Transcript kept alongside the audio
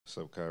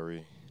So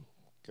Kyrie,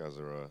 guys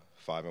are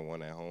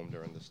 5-1 at home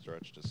during the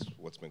stretch. Just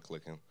what's been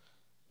clicking?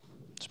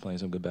 Just playing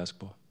some good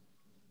basketball.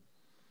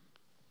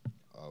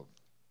 Uh,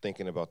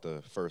 Thinking about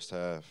the first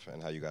half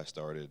and how you guys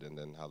started, and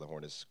then how the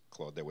Hornets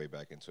clawed their way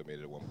back into it, made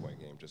it a 1-point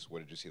game. Just what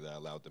did you see that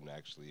allowed them to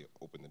actually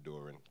open the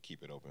door and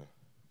keep it open?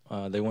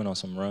 They went on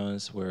some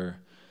runs where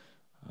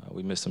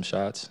we missed some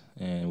shots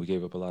and we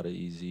gave up a lot of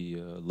easy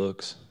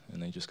looks,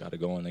 and they just got it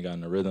going. They got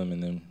in the rhythm,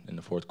 and then in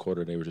the fourth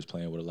quarter they were just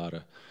playing with a lot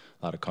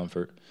of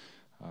comfort.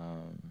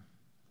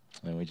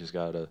 And we just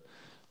gotta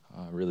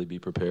really be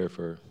prepared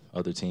for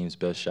other teams'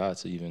 best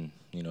shots, even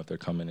if they're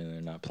coming in and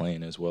they're not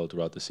playing as well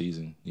throughout the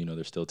season.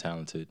 They're still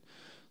talented,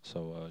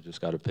 so just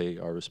gotta pay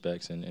our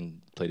respects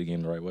and play the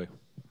game the right way.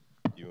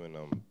 You and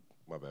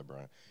my bad,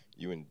 Brian.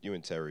 You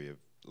and Terry have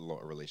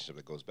a relationship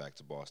that goes back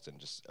to Boston.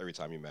 Just every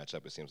time you match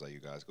up, it seems like you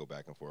guys go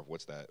back and forth.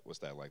 What's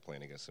that like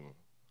playing against him?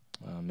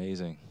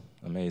 Amazing,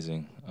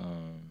 amazing.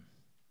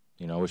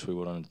 I wish we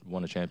would have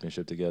won a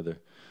championship together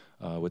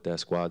with that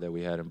squad that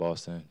we had in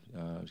Boston,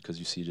 because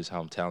you see just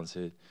how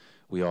talented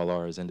we all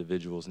are as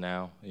individuals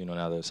now.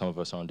 Now that some of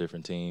us are on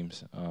different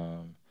teams,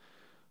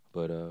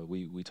 but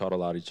we taught a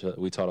lot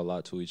we taught a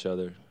lot to each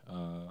other.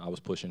 I was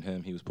pushing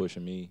him, he was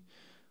pushing me.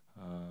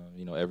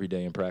 Every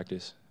day in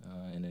practice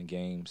and in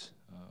games.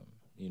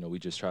 We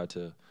just tried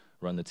to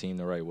run the team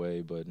the right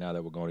way, but now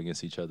that we're going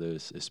against each other,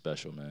 it's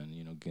special, man.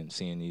 Again,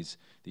 seeing these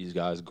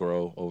guys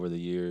grow over the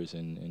years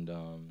and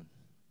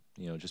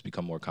just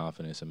become more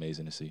confident, it's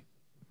amazing to see.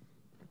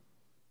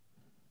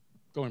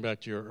 Going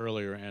back to your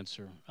earlier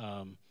answer,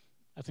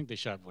 I think they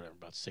shot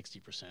about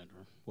 60%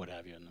 or what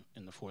have you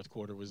in the fourth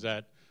quarter. Is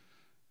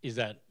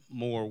that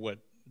more what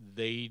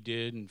they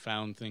did and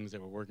found things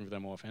that were working for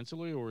them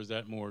offensively, or is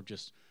that more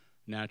just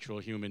natural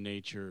human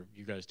nature,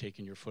 you guys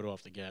taking your foot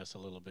off the gas a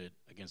little bit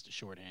against a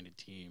shorthanded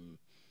team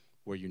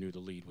where you knew the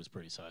lead was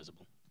pretty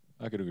sizable?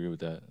 I could agree with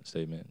that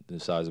statement. The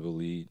sizable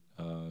lead,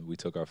 we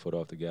took our foot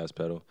off the gas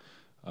pedal,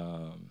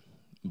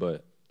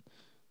 but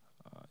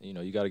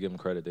you got to give them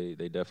credit.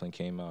 They definitely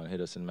came out and hit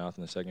us in the mouth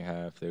in the second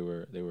half. They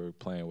were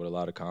playing with a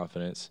lot of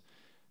confidence,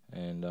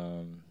 and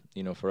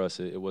for us,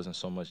 it wasn't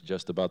so much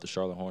just about the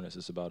Charlotte Hornets.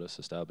 It's about us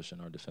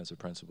establishing our defensive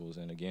principles.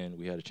 And again,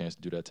 we had a chance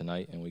to do that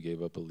tonight, and we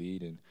gave up a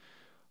lead. And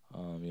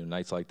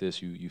nights like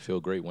this, you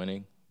feel great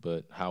winning,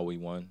 but how we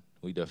won,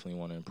 we definitely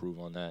want to improve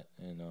on that.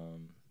 And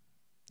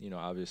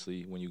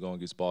obviously, when you go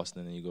against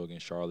Boston and you go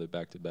against Charlotte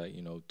back-to-back,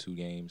 2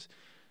 games,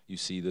 you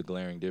see the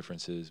glaring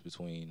differences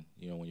between,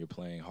 when you're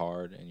playing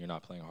hard and you're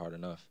not playing hard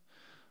enough.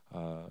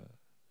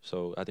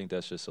 So I think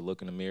that's just a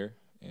look in the mirror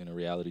and a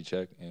reality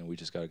check, and we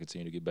just got to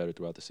continue to get better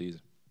throughout the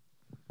season.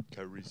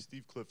 Kyrie,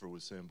 Steve Clifford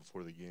was saying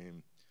before the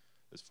game,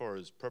 as far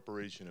as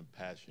preparation and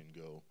passion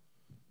go,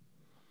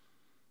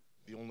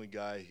 the only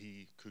guy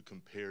he could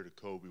compare to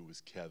Kobe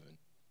was Kevin.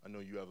 I know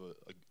you have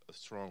a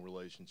strong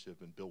relationship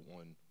and built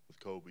one with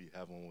Kobe,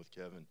 have one with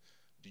Kevin.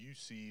 Do you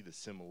see the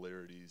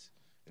similarities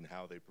in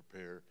how they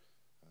prepare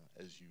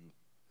as you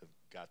have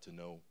got to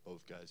know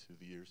both guys through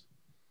the years?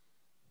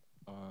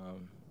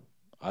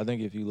 I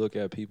think if you look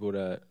at people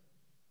that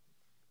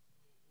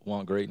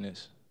want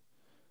greatness,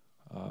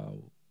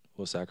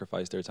 will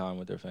sacrifice their time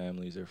with their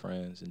families, their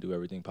friends, and do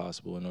everything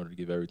possible in order to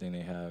give everything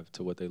they have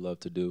to what they love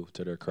to do,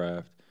 to their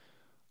craft.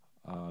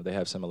 They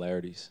have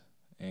similarities,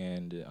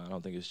 and I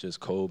don't think it's just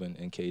Kobe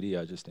and KD.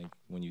 I just think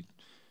when you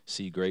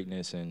see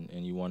greatness and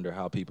you wonder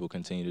how people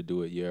continue to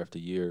do it year after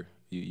year,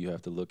 you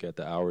have to look at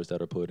the hours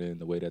that are put in,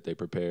 the way that they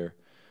prepare,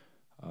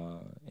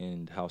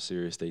 and how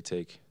serious they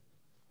take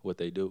what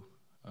they do.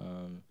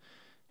 And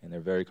they're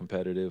very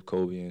competitive,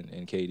 Kobe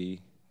and KD.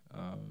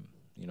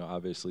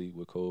 Obviously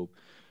with Kobe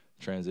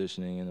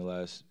transitioning in the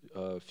last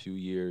few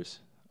years,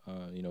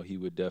 he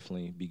would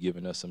definitely be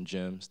giving us some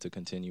gems to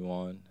continue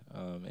on.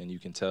 And you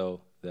can tell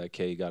that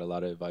K got a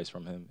lot of advice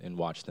from him and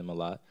watched him a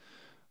lot.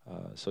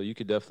 So you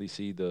could definitely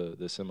see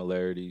the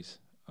similarities.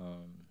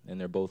 And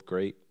they're both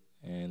great,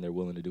 and they're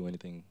willing to do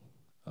anything.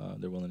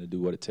 They're willing to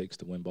do what it takes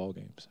to win ball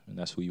games. And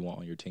that's who you want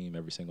on your team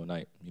every single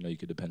night. You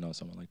could depend on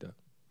someone like that.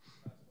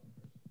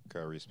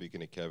 Kyrie,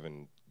 speaking of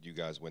Kevin, you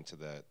guys went to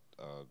that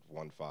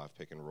 1-5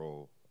 pick and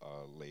roll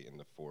late in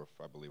the fourth,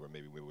 I believe, or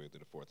maybe we went to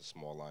the fourth, a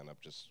small lineup.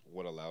 Just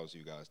what allows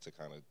you guys to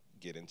kind of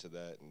get into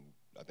that? And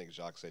I think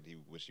Jacques said he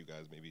wished you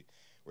guys maybe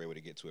were able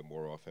to get to it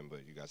more often,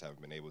 but you guys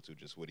haven't been able to.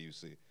 Just what do you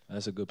see?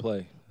 That's a good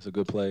play. It's a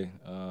good play.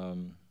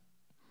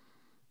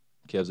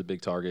 Kev's a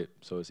big target,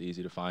 so it's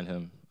easy to find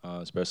him,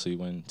 especially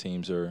when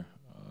teams are,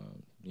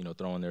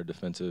 throwing their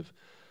defensive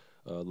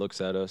looks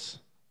at us.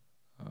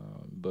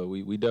 But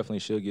we definitely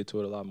should get to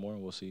it a lot more,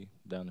 and we'll see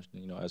down,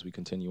 as we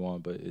continue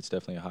on. But it's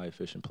definitely a high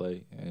efficient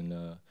play,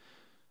 and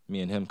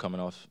me and him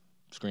coming off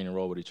screen and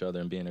roll with each other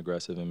and being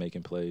aggressive and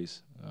making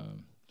plays,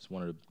 it's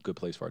one of the good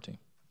plays for our team.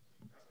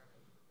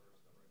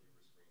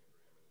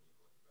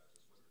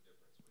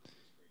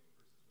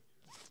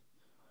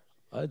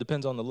 It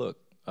depends on the look.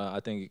 I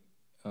think,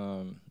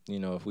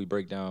 if we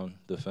break down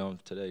the film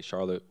today,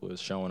 Charlotte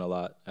was showing a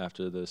lot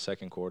after the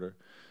second quarter.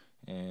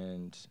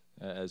 And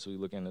as we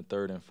look in the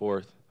third and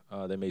fourth,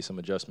 They made some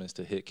adjustments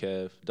to hit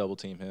Kev, double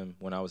team him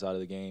when I was out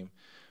of the game.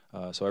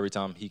 So every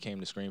time he came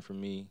to screen for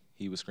me,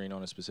 he would screen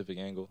on a specific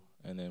angle.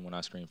 And then when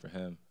I screen for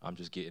him, I'm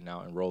just getting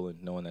out and rolling,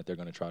 knowing that they're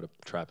going to try to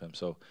trap him.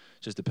 So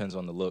it just depends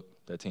on the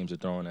look that teams are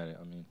throwing at it.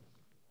 I mean,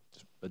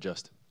 just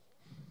adjust.